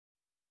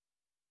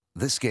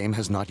This game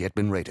has not yet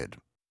been rated.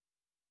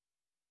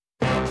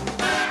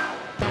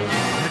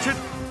 Ratchet?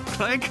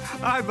 Clank?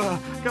 I've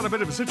got a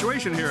bit of a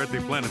situation here at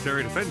the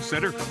Planetary Defense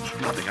Center.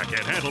 Nothing I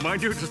can't handle,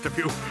 mind you. Just a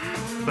few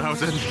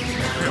thousand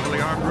heavily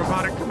armed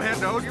robotic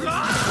commandos.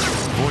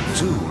 For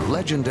two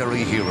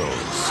legendary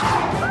heroes,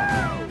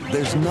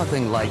 there's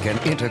nothing like an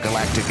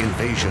intergalactic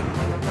invasion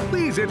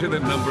Please enter the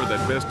number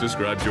that best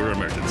describes your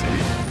emergency.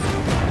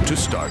 to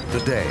start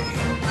the day.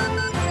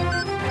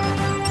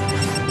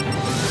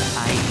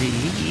 I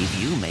believe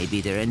you may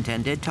be their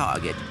intended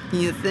target.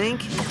 You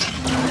think?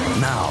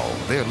 Now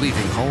they're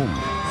leaving home.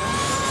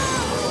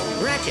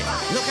 Ratchet,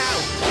 look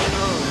out!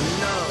 Oh,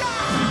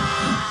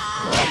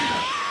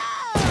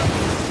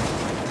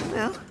 no.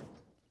 Well,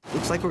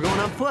 looks like we're going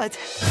on foot.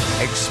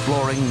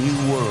 Exploring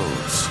new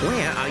worlds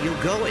Where are you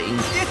going?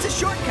 It's a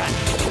shortcut.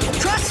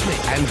 Trust me.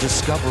 and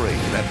discovering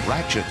that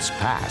Ratchet's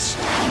past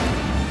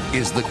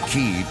is the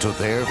key to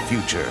their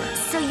future.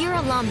 So you're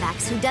a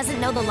Lombax who doesn't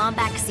know the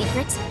Lombax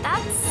secret?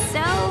 That's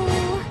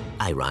so...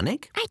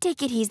 Ironic? I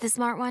take it he's the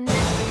smart one.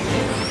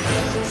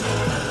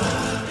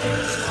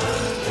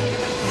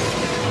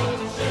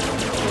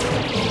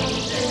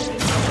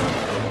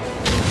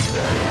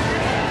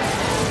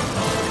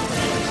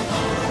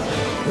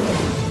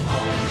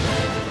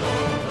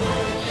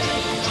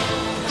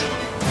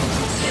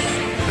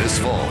 This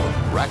fall,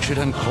 Ratchet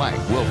and Clank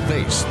will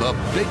face the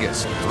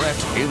biggest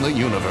threat in the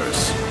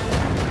universe.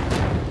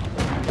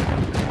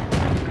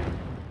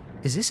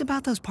 Is this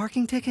about those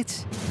parking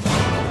tickets?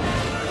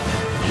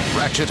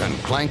 Ratchet and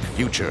Clank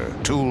Future,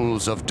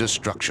 Tools of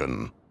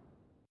Destruction.